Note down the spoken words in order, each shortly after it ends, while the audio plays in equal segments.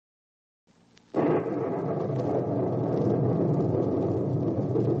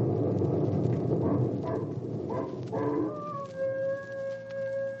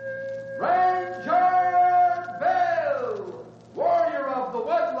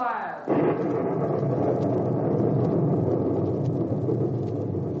Woodland.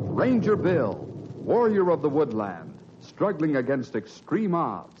 Ranger Bill, warrior of the woodland, struggling against extreme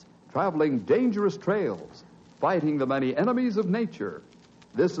odds, traveling dangerous trails, fighting the many enemies of nature.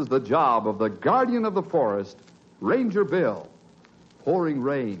 This is the job of the guardian of the forest, Ranger Bill. Pouring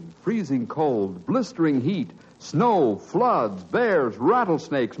rain, freezing cold, blistering heat, snow, floods, bears,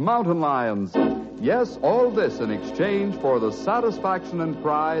 rattlesnakes, mountain lions. Yes, all this in exchange for the satisfaction and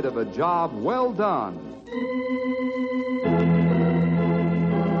pride of a job well done.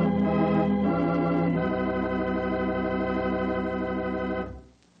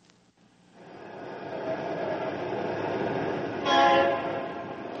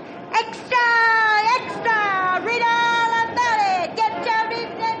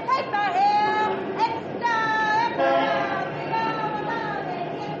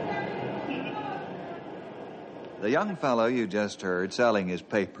 The young fellow you just heard selling his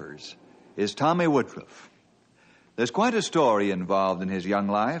papers is Tommy Woodruff. There's quite a story involved in his young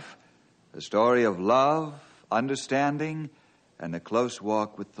life, a story of love, understanding, and a close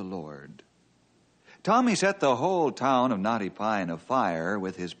walk with the Lord. Tommy set the whole town of Knotty Pine afire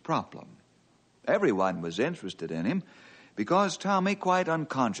with his problem. Everyone was interested in him because Tommy quite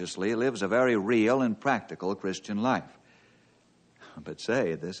unconsciously lives a very real and practical Christian life. But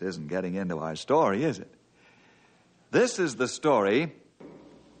say, this isn't getting into our story, is it? This is the story,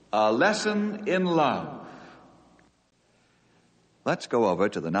 A Lesson in Love. Let's go over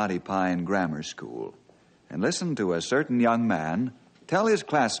to the Knotty Pine Grammar School and listen to a certain young man tell his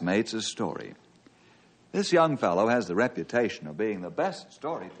classmates a story. This young fellow has the reputation of being the best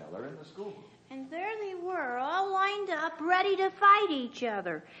storyteller in the school. And there they were, all lined up, ready to fight each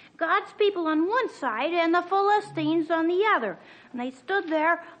other. God's people on one side and the Philistines on the other. And they stood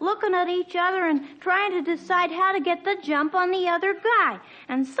there looking at each other and trying to decide how to get the jump on the other guy.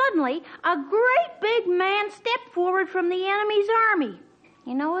 And suddenly, a great big man stepped forward from the enemy's army.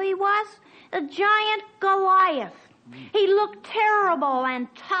 You know who he was? The giant Goliath. He looked terrible and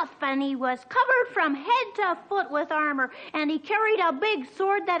tough, and he was covered from head to foot with armor, and he carried a big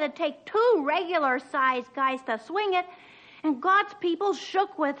sword that'd take 2 regular-sized guys to swing it. And God's people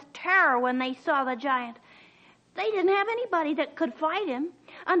shook with terror when they saw the giant. They didn't have anybody that could fight him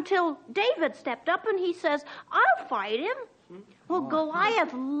until David stepped up and he says, "I'll fight him." Well,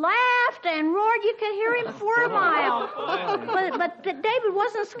 Goliath laughed and roared. You could hear him for a mile. But David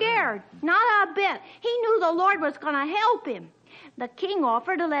wasn't scared, not a bit. He knew the Lord was going to help him. The king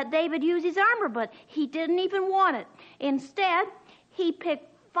offered to let David use his armor, but he didn't even want it. Instead, he picked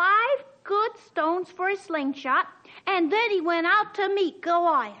 5 good stones for his slingshot, and then he went out to meet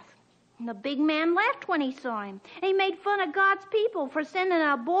Goliath. And the big man laughed when he saw him. He made fun of God's people for sending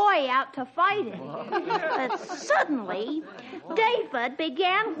a boy out to fight him. But suddenly, David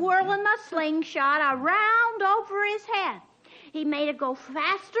began whirling the slingshot around over his head. He made it go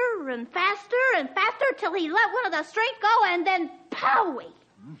faster and faster and faster till he let one of the strings go, and then, powie!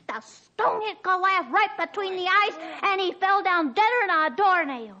 The stone hit Goliath right between the eyes, and he fell down deader than a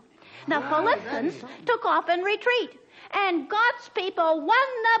doornail. The Philistines took off in retreat, and God's people won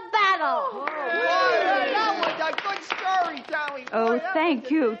the battle. That was a good story, Tommy. Oh, thank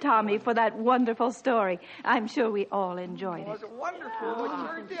you, Tommy, for that wonderful story. I'm sure we all enjoyed it. Was wonderful. It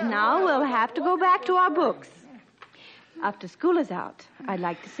sure did. Now we'll have to go back to our books. After school is out, I'd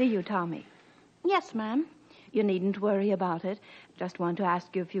like to see you, Tommy. Yes, ma'am. You needn't worry about it. Just want to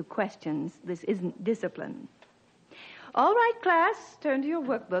ask you a few questions. This isn't discipline. All right, class, turn to your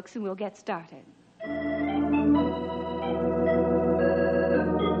workbooks and we'll get started.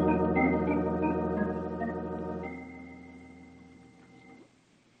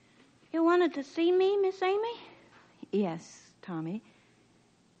 You wanted to see me, Miss Amy? Yes, Tommy.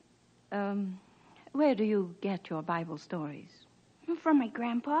 Where do you get your Bible stories? From my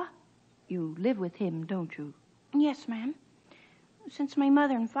grandpa. You live with him, don't you? Yes, ma'am. Since my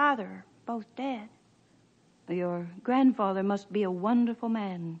mother and father are both dead. Your grandfather must be a wonderful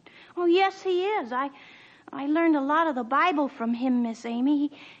man. Oh, yes, he is. I learned a lot of the Bible from him, Miss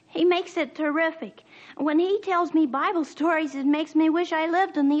Amy. He makes it terrific. When he tells me Bible stories, it makes me wish I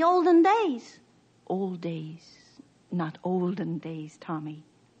lived in the olden days. Old days, not olden days, Tommy.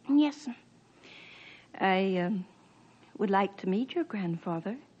 Yes, sir. I would like to meet your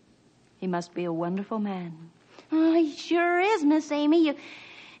grandfather. He must be a wonderful man. Oh, he sure is, Miss Amy.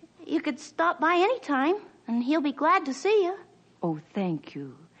 You could stop by any time, and he'll be glad to see you. Oh, thank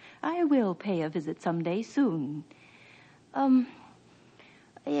you. I will pay a visit someday soon.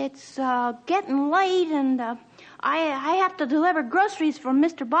 It's getting late, and I have to deliver groceries for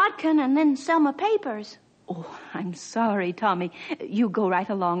Mr. Bodkin and then sell my papers. Oh, I'm sorry, Tommy. You go right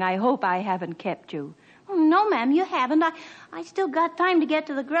along. I hope I haven't kept you. Oh, no, ma'am, you haven't. I still got time to get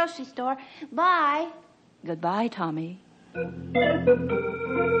to the grocery store. Bye. Goodbye, Tommy.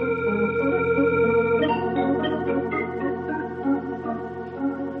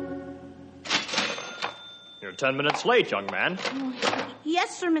 You're 10 minutes late, young man.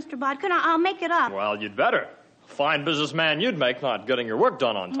 Yes, sir, Mr. Bodkin. I'll make it up. Well, you'd better. Fine businessman you'd make not getting your work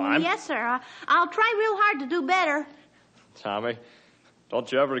done on time. Yes, sir. I'll try real hard to do better. Tommy,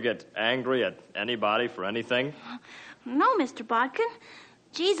 don't you ever get angry at anybody for anything? No, Mr. Bodkin.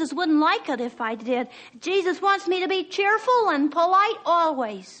 Jesus wouldn't like it if I did. Jesus wants me to be cheerful and polite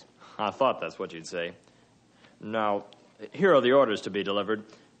always. I thought that's what you'd say. Now, here are the orders to be delivered.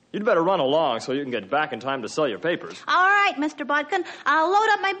 You'd better run along so you can get back in time to sell your papers. All right, Mr. Bodkin. I'll load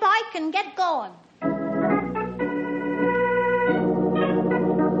up my bike and get going.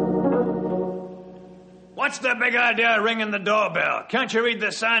 What's the big idea of ringing the doorbell? Can't you read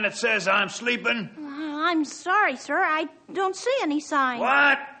the sign that says I'm sleeping? I'm sorry, sir. I don't see any sign.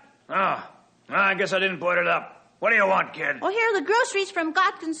 What? Oh, I guess I didn't put it up. What do you want, kid? Well, here are the groceries from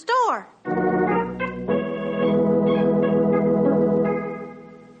Godkin's store.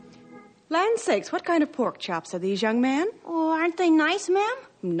 Land sakes, what kind of pork chops are these, young man? Oh, aren't they nice, ma'am?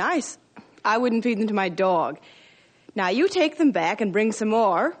 Nice. I wouldn't feed them to my dog. Now, you take them back and bring some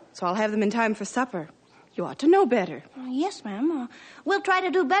more, so I'll have them in time for supper. You ought to know better. Yes, ma'am. We'll try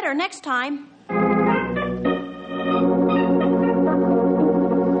to do better next time.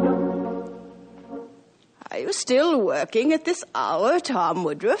 Are you still working at this hour, Tom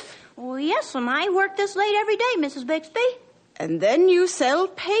Woodruff? Oh, yes, and I work this late every day, Mrs. Bixby. And then you sell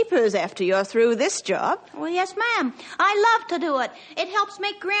papers after you're through this job? Well, yes, ma'am. I love to do it. It helps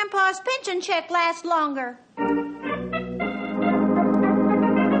make Grandpa's pension check last longer.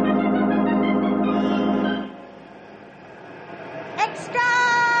 Extra!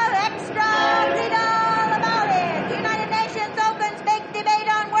 Extra! Read all about it. United Nations opens big debate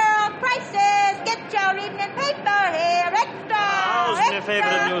on world prices. Get your evening paper here. Extra! How's your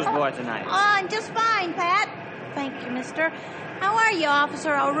favorite newsboy tonight? Oh, I'm just fine, Pat. Thank you, mister. How are you,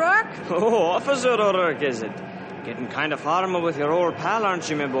 Officer O'Rourke? Oh, Officer O'Rourke, is it? Getting kind of formal with your old pal, aren't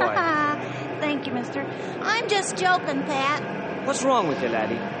you, my boy? Thank you, mister. I'm just joking, Pat. What's wrong with you,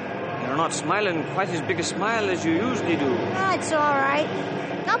 laddie? You're not smiling quite as big a smile as you usually do. It's all right.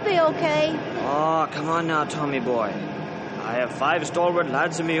 I'll be okay. Oh, come on now, Tommy boy. I have 5 stalwart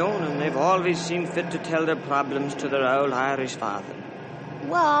lads of my own, and they've always seen fit to tell their problems to their old Irish father.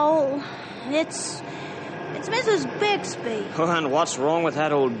 Well, it's Mrs. Bixby. Oh, and what's wrong with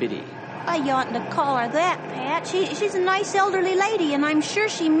that old biddy? You oughtn't to call her that, Pat. She's a nice elderly lady, and I'm sure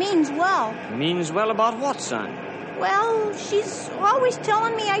she means well. Means well about what, son? Well, she's always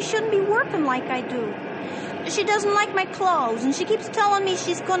telling me I shouldn't be working like I do. She doesn't like my clothes, and she keeps telling me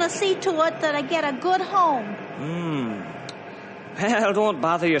she's going to see to it that I get a good home. Well, don't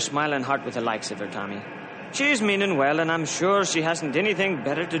bother your smiling heart with the likes of her, Tommy. She's meaning well, and I'm sure she hasn't anything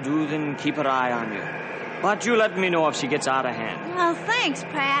better to do than keep her eye on you. But you let me know if she gets out of hand. Well, thanks,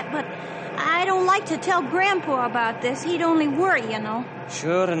 Pat, but I don't like to tell Grandpa about this. He'd only worry, you know.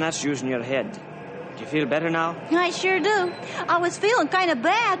 Sure, and that's using your head. Do you feel better now? I sure do. I was feeling kind of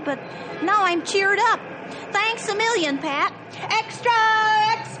bad, but now I'm cheered up. Thanks a million, Pat. Extra!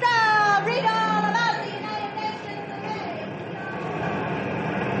 Extra! Read all about the United Nations today.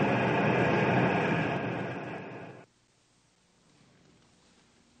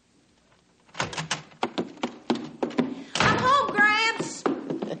 I'm home, Gramps.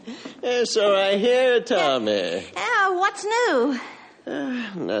 So I hear, Tommy. What's new?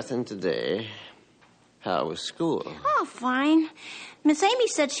 Nothing today. How was school? Oh, fine. Miss Amy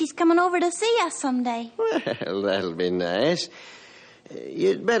said she's coming over to see us someday. Well, that'll be nice.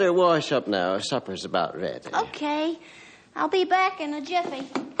 You'd better wash up now. Supper's about ready. Okay. I'll be back in a jiffy.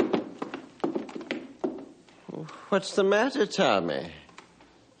 What's the matter, Tommy?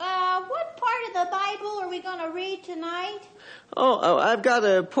 What part of the Bible are we going to read tonight? Oh, I've got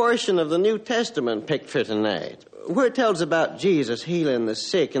a portion of the New Testament picked for tonight, where it tells about Jesus healing the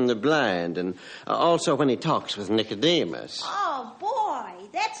sick and the blind, and also when he talks with Nicodemus. Oh, boy,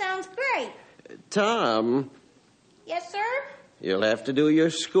 that sounds great. Tom. Yes, sir? You'll have to do your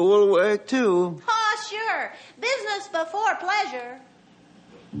schoolwork, too. Oh, sure. Business before pleasure.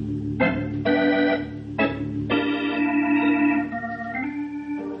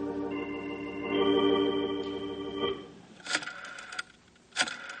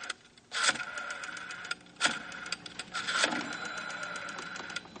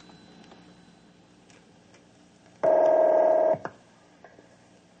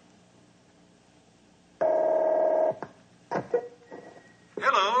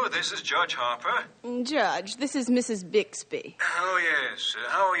 this is Judge Harper. Judge, this is Mrs. Bixby. Oh, yes.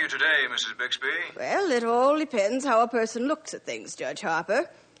 How are you today, Mrs. Bixby? Well, it all depends how a person looks at things, Judge Harper.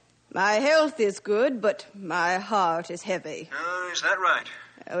 My health is good, but my heart is heavy. Oh, is that right?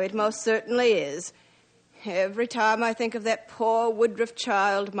 Oh, it most certainly is. Every time I think of that poor Woodruff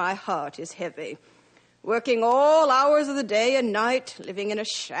child, my heart is heavy. Working all hours of the day and night, living in a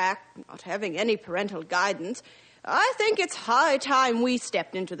shack, not having any parental guidance, I think it's high time we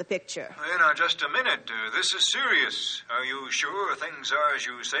stepped into the picture. Well, now, just a minute. This is serious. Are you sure things are as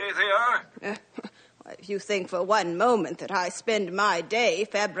you say they are? If you think for one moment that I spend my day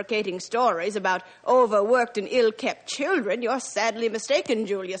fabricating stories about overworked and ill-kept children, you're sadly mistaken,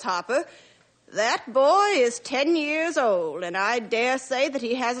 Julius Harper. That boy is 10 years old, and I dare say that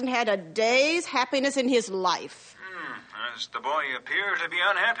he hasn't had a day's happiness in his life. Does the boy appear to be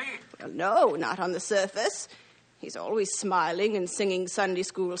unhappy? Well, no, not on the surface. He's always smiling and singing Sunday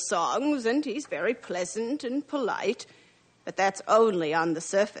school songs, and he's very pleasant and polite. But that's only on the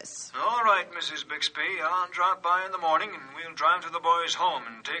surface. All right, Mrs. Bixby. I'll drop by in the morning, and we'll drive to the boy's home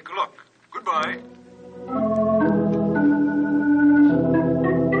and take a look. Goodbye.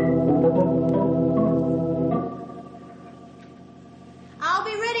 I'll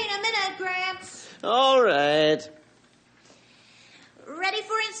be ready in a minute, Gramps. All right. Ready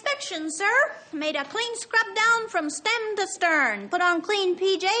for inspection, sir. Made a clean scrub down from stem to stern. Put on clean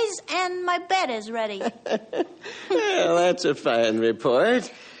PJs, and my bed is ready. Well, that's a fine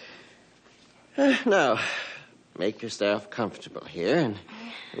report. Now, make yourself comfortable here, and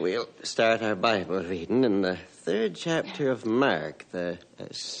we'll start our Bible reading in the 3rd chapter of Mark, the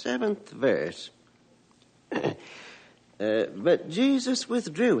 7th verse. But Jesus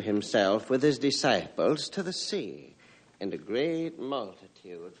withdrew himself with his disciples to the sea, and a great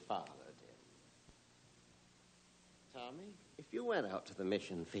multitude followed him. Tommy, if you went out to the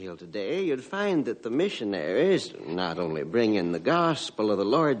mission field today, you'd find that the missionaries not only bring in the gospel of the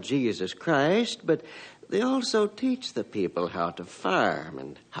Lord Jesus Christ, but they also teach the people how to farm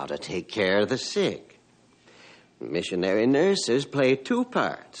and how to take care of the sick. Missionary nurses play 2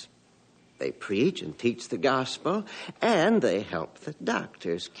 parts. They preach and teach the gospel, and they help the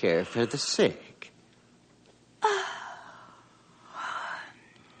doctors care for the sick. Oh,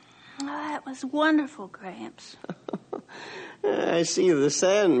 that was wonderful, Gramps. I see the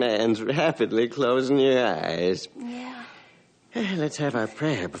Sandman's rapidly closing your eyes. Yeah. Let's have our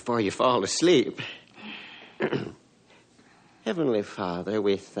prayer before you fall asleep. Heavenly Father,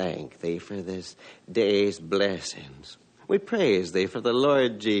 we thank Thee for this day's blessings. We praise Thee for the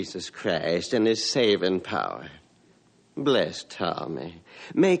Lord Jesus Christ and His saving power. Bless Tommy.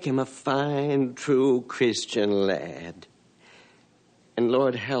 Make him a fine, true Christian lad. And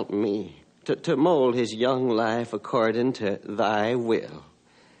Lord, help me to mold his young life according to Thy will.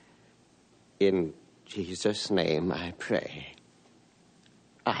 In Jesus' name I pray.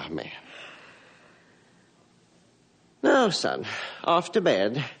 Amen. Now, son, off to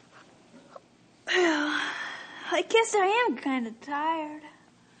bed. Well, I guess I am kind of tired.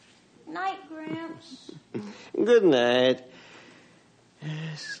 Night, Gramps. Good night.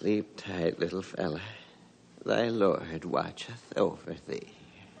 Sleep tight, little fella. Thy Lord watcheth over thee.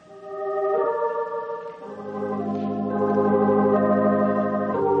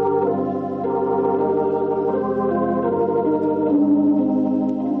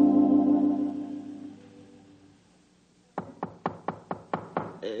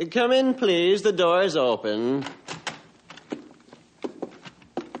 Come in, please. The door's open.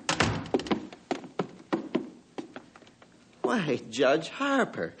 Why, Judge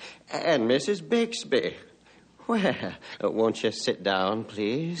Harper and Mrs. Bixby. Well, won't you sit down,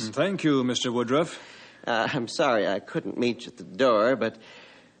 please? Thank you, Mr. Woodruff. I'm sorry I couldn't meet you at the door, but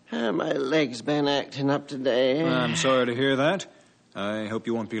my leg's been acting up today. I'm sorry to hear that. I hope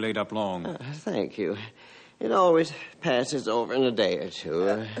you won't be laid up long. Thank you. It always passes over in a day or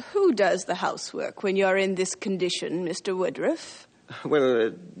two. Who does the housework when you're in this condition, Mr. Woodruff?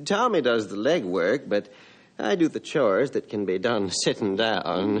 Well, Tommy does the legwork, but I do the chores that can be done sitting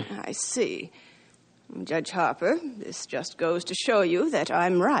down. I see. Judge Harper, this just goes to show you that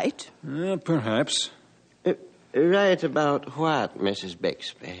I'm right. Perhaps. Right about what, Mrs.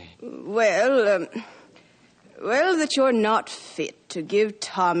 Bixby? Well, that you're not fit to give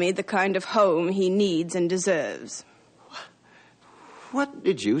Tommy the kind of home he needs and deserves. What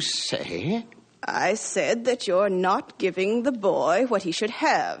did you say? I said that you're not giving the boy what he should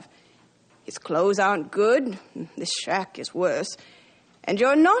have. His clothes aren't good. This shack is worse. And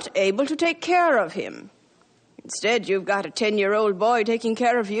you're not able to take care of him. Instead, you've got a 10-year-old boy taking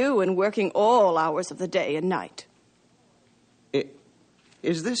care of you and working all hours of the day and night.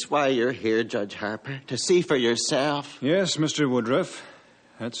 Is this why you're here, Judge Harper? To see for yourself? Yes, Mr. Woodruff.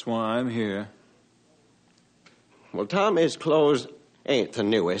 That's why I'm here. Well, Tommy's clothes ain't the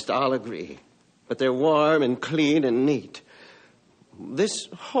newest, I'll agree. But they're warm and clean and neat. This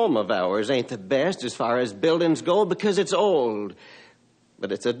home of ours ain't the best as far as buildings go because it's old.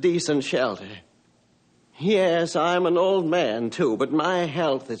 But it's a decent shelter. Yes, I'm an old man, too, but my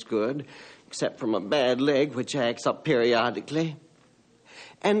health is good, except for my bad leg, which acts up periodically.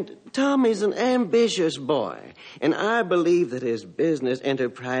 And Tommy's an ambitious boy, and I believe that his business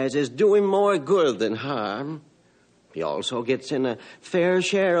enterprise is doing more good than harm. He also gets in a fair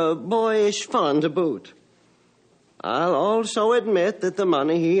share of boyish fun to boot. I'll also admit that the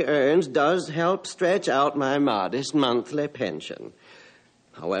money he earns does help stretch out my modest monthly pension.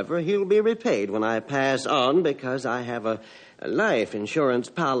 However, he'll be repaid when I pass on because I have a life insurance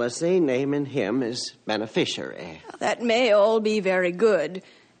policy naming him as beneficiary. That may all be very good,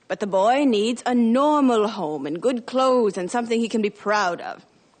 but the boy needs a normal home and good clothes and something he can be proud of.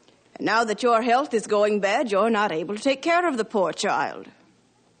 And now that your health is going bad, you're not able to take care of the poor child.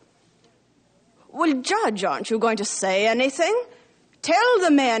 Well, Judge, aren't you going to say anything? Tell the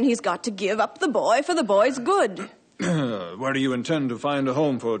man he's got to give up the boy for the boy's good. Where do you intend to find a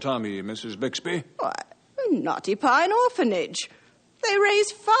home for Tommy, Mrs. Bixby? Why, Knotty Pine Orphanage. They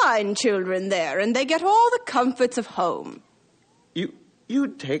raise fine children there, and they get all the comforts of home.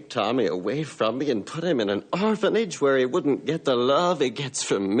 You'd take Tommy away from me and put him in an orphanage where he wouldn't get the love he gets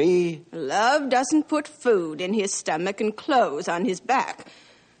from me? Love doesn't put food in his stomach and clothes on his back.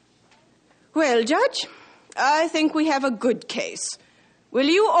 Well, Judge, I think we have a good case. Will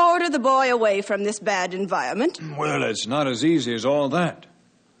you order the boy away from this bad environment? Well, it's not as easy as all that.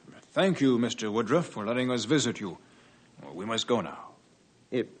 Thank you, Mr. Woodruff, for letting us visit you. Well, we must go now.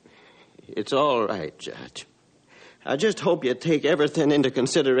 It's all right, Judge. I just hope you take everything into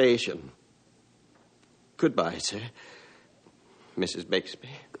consideration. Goodbye, sir. Mrs. Bixby.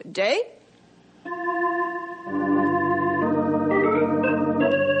 Good day.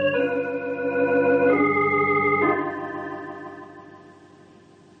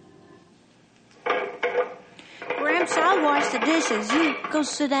 Gramps, I'll wash the dishes. You go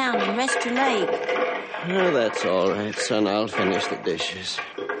sit down and rest your leg. Oh, that's all right, son. I'll finish the dishes.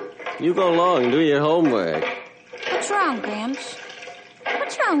 You go along and do your homework. What's wrong, Gramps?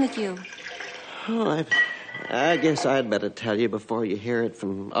 What's wrong with you? Oh, I guess I'd better tell you before you hear it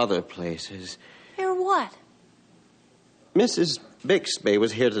from other places. Hear what? Mrs. Bixby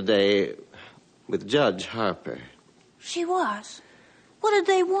was here today with Judge Harper. She was? What did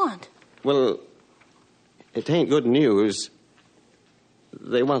they want? Well, it ain't good news.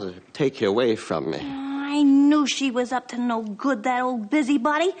 They want to take you away from me. I knew she was up to no good, that old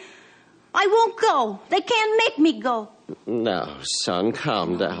busybody. I won't go. They can't make me go. No, son,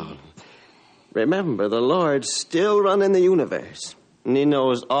 calm down. Remember, the Lord's still running the universe, and he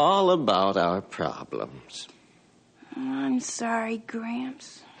knows all about our problems. I'm sorry,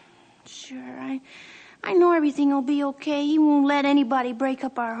 Gramps. Sure, I know everything will be okay. He won't let anybody break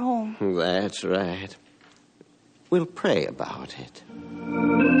up our home. That's right. We'll pray about it.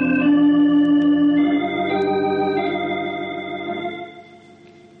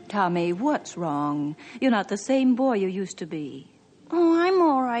 Tommy, what's wrong? You're not the same boy you used to be. Oh, I'm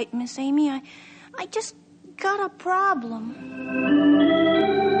all right, Miss Amy. I just got a problem.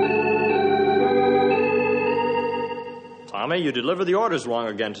 Tommy, you delivered the orders wrong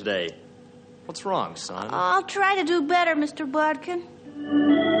again today. What's wrong, son? I'll try to do better, Mr. Bodkin.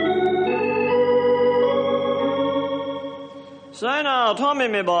 Say now, Tommy,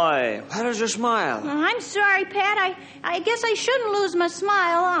 me boy, where is your smile? I'm sorry, Pat. I guess I shouldn't lose my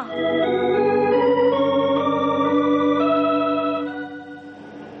smile, huh?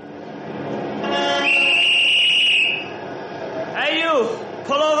 Hey, you!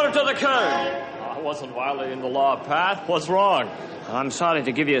 Pull over to the curb. I wasn't violating the law, Pat. What's wrong? I'm sorry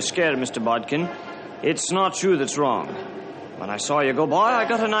to give you a scare, Mr. Bodkin. It's not you that's wrong. When I saw you go by, I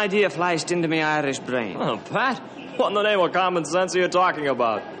got an idea flashed into my Irish brain. Oh, Pat? What in the name of common sense are you talking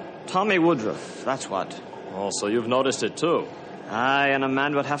about? Tommy Woodruff, that's what. Oh, so you've noticed it, too. Aye, and a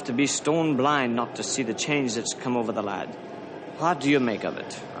man would have to be stone blind not to see the change that's come over the lad. What do you make of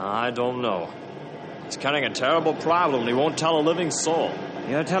it? I don't know. He's carrying a terrible problem, and he won't tell a living soul.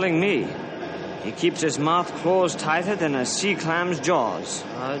 You're telling me. He keeps his mouth closed tighter than a sea clam's jaws.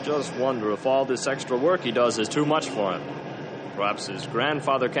 I just wonder if all this extra work he does is too much for him. Perhaps his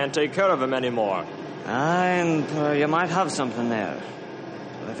grandfather can't take care of him anymore. Aye, and you might have something there.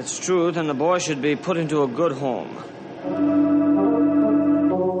 But if it's true, then the boy should be put into a good home.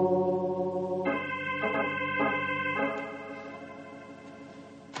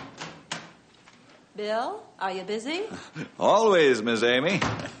 Bill, are you busy? Always, Miss Amy.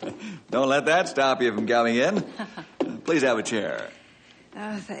 Don't let that stop you from coming in. Please have a chair.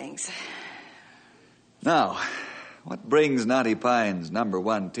 Oh, thanks. Now, what brings Knotty Pine's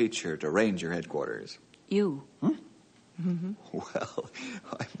 #1 teacher to Ranger headquarters? You. Mm-hmm. Well,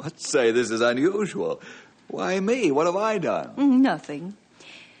 I must say this is unusual. Why me? What have I done? Nothing.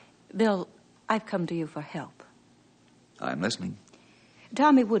 Bill, I've come to you for help. I'm listening.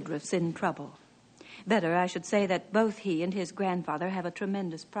 Tommy Woodruff's in trouble. Better, I should say that both he and his grandfather have a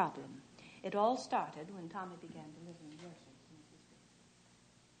tremendous problem. It all started when Tommy began delivering groceries to Mrs. Bixby.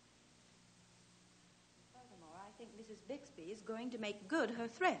 Furthermore, I think Mrs. Bixby is going to make good her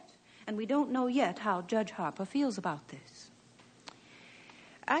threat, and we don't know yet how Judge Harper feels about this.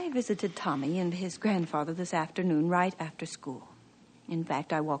 I visited Tommy and his grandfather this afternoon right after school. In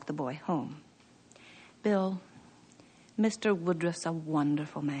fact, I walked the boy home. Bill, Mr. Woodruff's a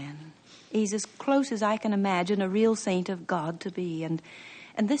wonderful man. He's as close as I can imagine a real saint of God to be, and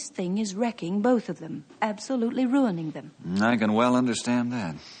this thing is wrecking both of them, absolutely ruining them. I can well understand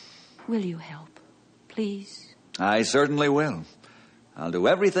that. Will you help, please? I certainly will. I'll do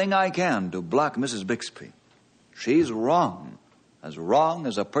everything I can to block Mrs. Bixby. She's wrong as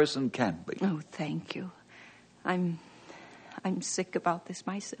a person can be. Oh, thank you. I'm sick about this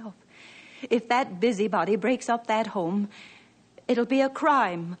myself. If that busybody breaks up that home, it'll be a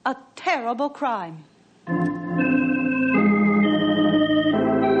crime, a terrible crime.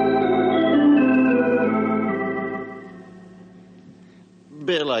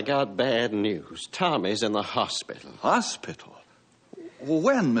 Bill, I got bad news. Tommy's in the hospital. Hospital?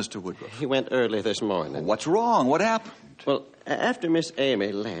 When, Mr. Woodruff? He went early this morning. What's wrong? What happened? Well, after Miss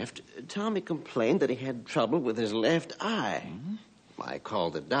Amy left, Tommy complained that he had trouble with his left eye. Mm-hmm. I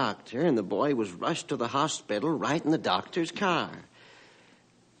called the doctor, and the boy was rushed to the hospital right in the doctor's car.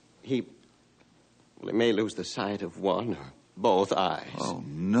 He may lose the sight of one or both eyes. Oh,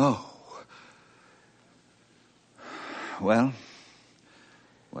 no. Well,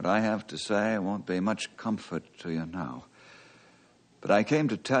 what I have to say won't be much comfort to you now. But I came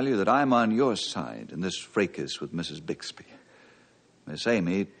to tell you that I'm on your side in this fracas with Mrs. Bixby. Miss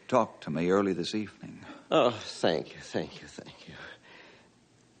Amy talked to me early this evening. Oh, thank you.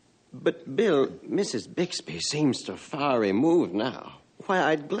 But, Bill, Mrs. Bixby seems so far removed now. Why,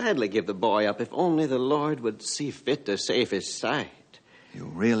 I'd gladly give the boy up if only the Lord would see fit to save his sight. You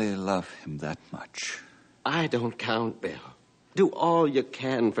really love him that much? I don't count, Bill. Do all you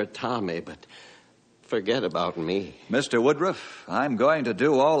can for Tommy, but forget about me. Mr. Woodruff, I'm going to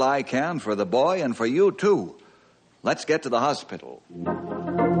do all I can for the boy and for you, too. Let's get to the hospital.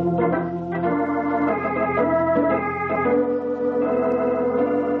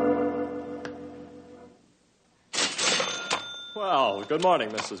 Well, good morning,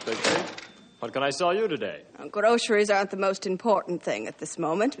 Mrs. Bixby. What can I sell you today? Groceries aren't the most important thing at this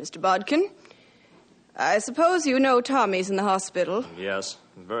moment, Mr. Bodkin. I suppose you know Tommy's in the hospital. Yes,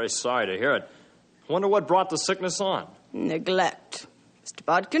 I'm very sorry to hear it. I wonder what brought the sickness on. Neglect. Mr.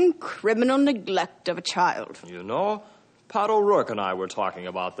 Bodkin, criminal neglect of a child. You know, Pat O'Rourke and I were talking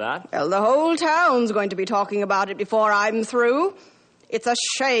about that. Well, the whole town's going to be talking about it before I'm through. It's a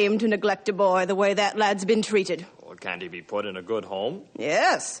shame to neglect a boy the way that lad's been treated. Well, can't he be put in a good home?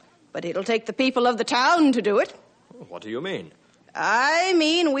 Yes, but it'll take the people of the town to do it. What do you mean? I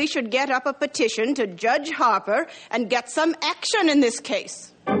mean we should get up a petition to Judge Harper and get some action in this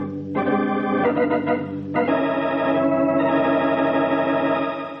case.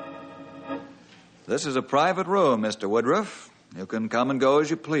 This is a private room, Mr. Woodruff. You can come and go as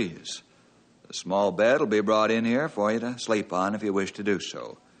you please. A small bed will be brought in here for you to sleep on if you wish to do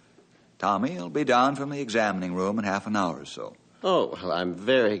so. Tommy will be down from the examining room in half an hour or so. Oh, well, I'm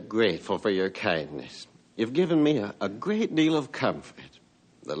very grateful for your kindness. You've given me a great deal of comfort.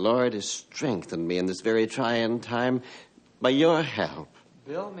 The Lord has strengthened me in this very trying time by your help.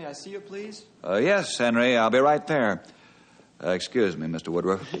 Bill, may I see you, please? Yes, Henry, I'll be right there. Excuse me, Mr.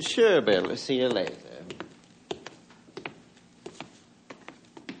 Woodruff. Sure, Bill. We'll see you later.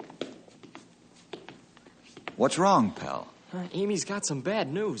 What's wrong, pal? Amy's got some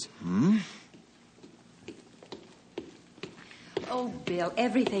bad news. Oh, Bill,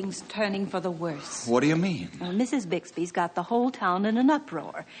 everything's turning for the worse. What do you mean? Well, Mrs. Bixby's got the whole town in an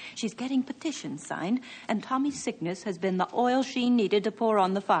uproar. She's getting petitions signed, and Tommy's sickness has been the oil she needed to pour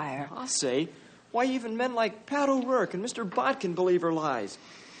on the fire. I'll say, why even men like Pat O'Rourke and Mr. Bodkin believe her lies?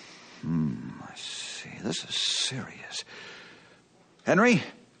 I see. This is serious. Henry,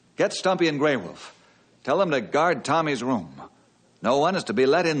 get Stumpy and Grey Wolf. Tell them to guard Tommy's room. No one is to be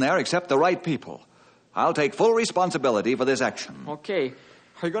let in there except the right people. I'll take full responsibility for this action. Okay.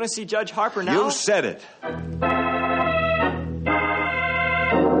 Are you going to see Judge Harper now? You said it.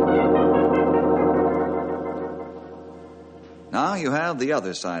 Now you have the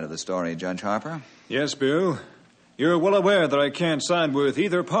other side of the story, Judge Harper. Yes, Bill. You're well aware that I can't side with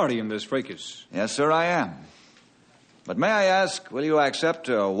either party in this fracas. Yes, sir, I am. But may I ask, will you accept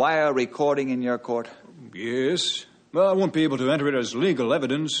a wire recording in your court? Yes. Well, I won't be able to enter it as legal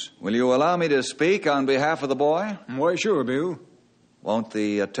evidence. Will you allow me to speak on behalf of the boy? Why, sure, Bill. Won't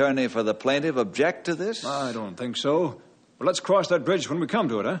the attorney for the plaintiff object to this? I don't think so. But let's cross that bridge when we come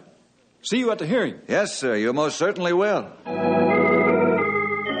to it, huh? See you at the hearing. Yes, sir, you most certainly will.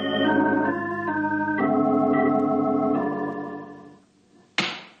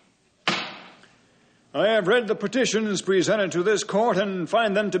 I have read the petitions presented to this court and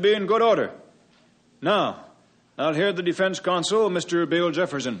find them to be in good order. Now, I'll hear the defense counsel, Mr. Bill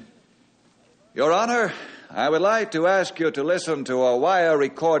Jefferson. Your Honor, I would like to ask you to listen to a wire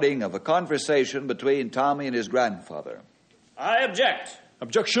recording of a conversation between Tommy and his grandfather. I object.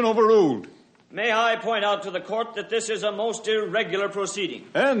 Objection overruled. May I point out to the court that this is a most irregular proceeding?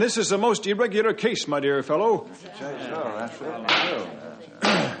 And this is a most irregular case, my dear fellow.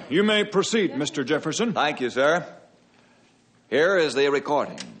 You may proceed, Mr. Jefferson. Thank you, sir. Here is the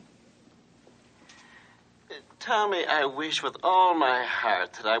recording. Tommy, I wish with all my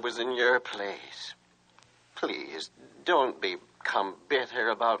heart that I was in your place. Please, don't become bitter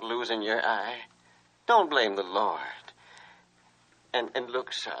about losing your eye. Don't blame the Lord. And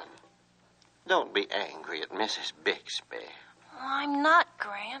look, son, don't be angry at Mrs. Bixby. I'm not,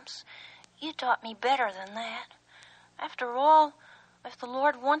 Gramps. You taught me better than that. After all, if the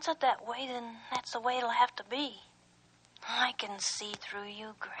Lord wants it that way, then that's the way it'll have to be. I can see through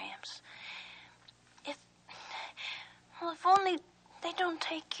you, Gramps. If only they don't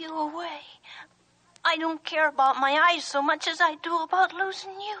take you away. I don't care about my eyes so much as I do about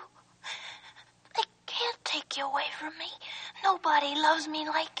losing you. They can't take you away from me. Nobody loves me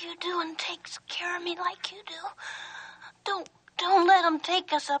like you do and takes care of me like you do. Don't let them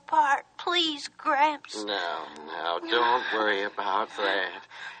take us apart, please, Gramps. No, don't worry about that.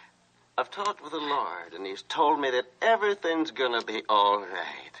 I've talked with the Lord, and he's told me that everything's gonna be all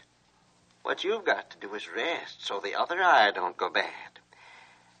right. What you've got to do is rest so the other eye don't go bad.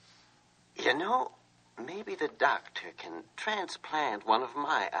 You know, maybe the doctor can transplant one of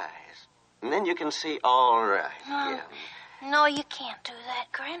my eyes, and then you can see all right again. No, you can't do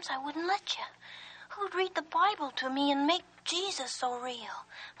that, Gramps. I wouldn't let you. Who'd read the Bible to me and make Jesus so real?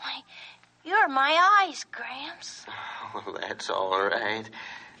 Why, you're my eyes, Gramps. Oh, that's all right.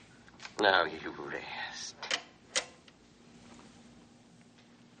 Now you rest.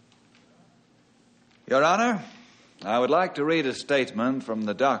 Your Honor, I would like to read a statement from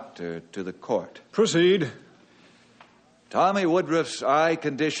the doctor to the court. Proceed. Tommy Woodruff's eye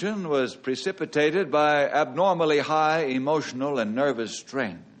condition was precipitated by abnormally high emotional and nervous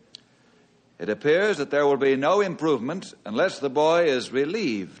strain. It appears that there will be no improvement unless the boy is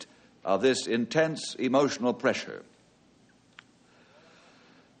relieved of this intense emotional pressure.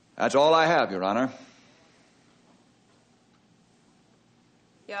 That's all I have, Your Honor.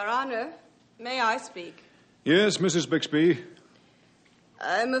 Your Honor, may I speak? Yes, Mrs. Bixby.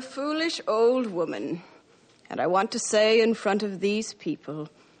 I'm a foolish old woman, and I want to say in front of these people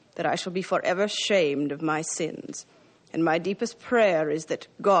that I shall be forever shamed of my sins, and my deepest prayer is that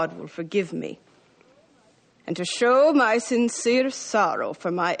God will forgive me. And to show my sincere sorrow for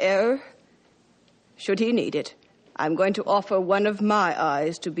my error, should he need it, I'm going to offer one of my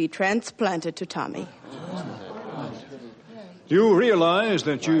eyes to be transplanted to Tommy. You realize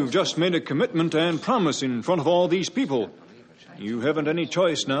that you've just made a commitment and promise in front of all these people. You haven't any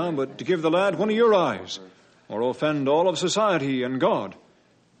choice now but to give the lad one of your eyes, or offend all of society and God.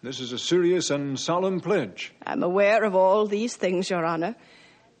 This is a serious and solemn pledge. I'm aware of all these things, Your Honor.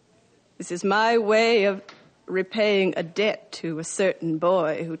 This is my way of repaying a debt to a certain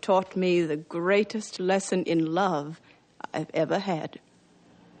boy who taught me the greatest lesson in love I've ever had.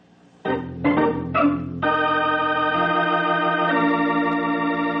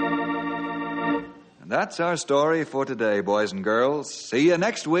 That's our story for today, boys and girls. See you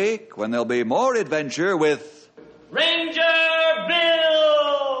next week when there'll be more adventure with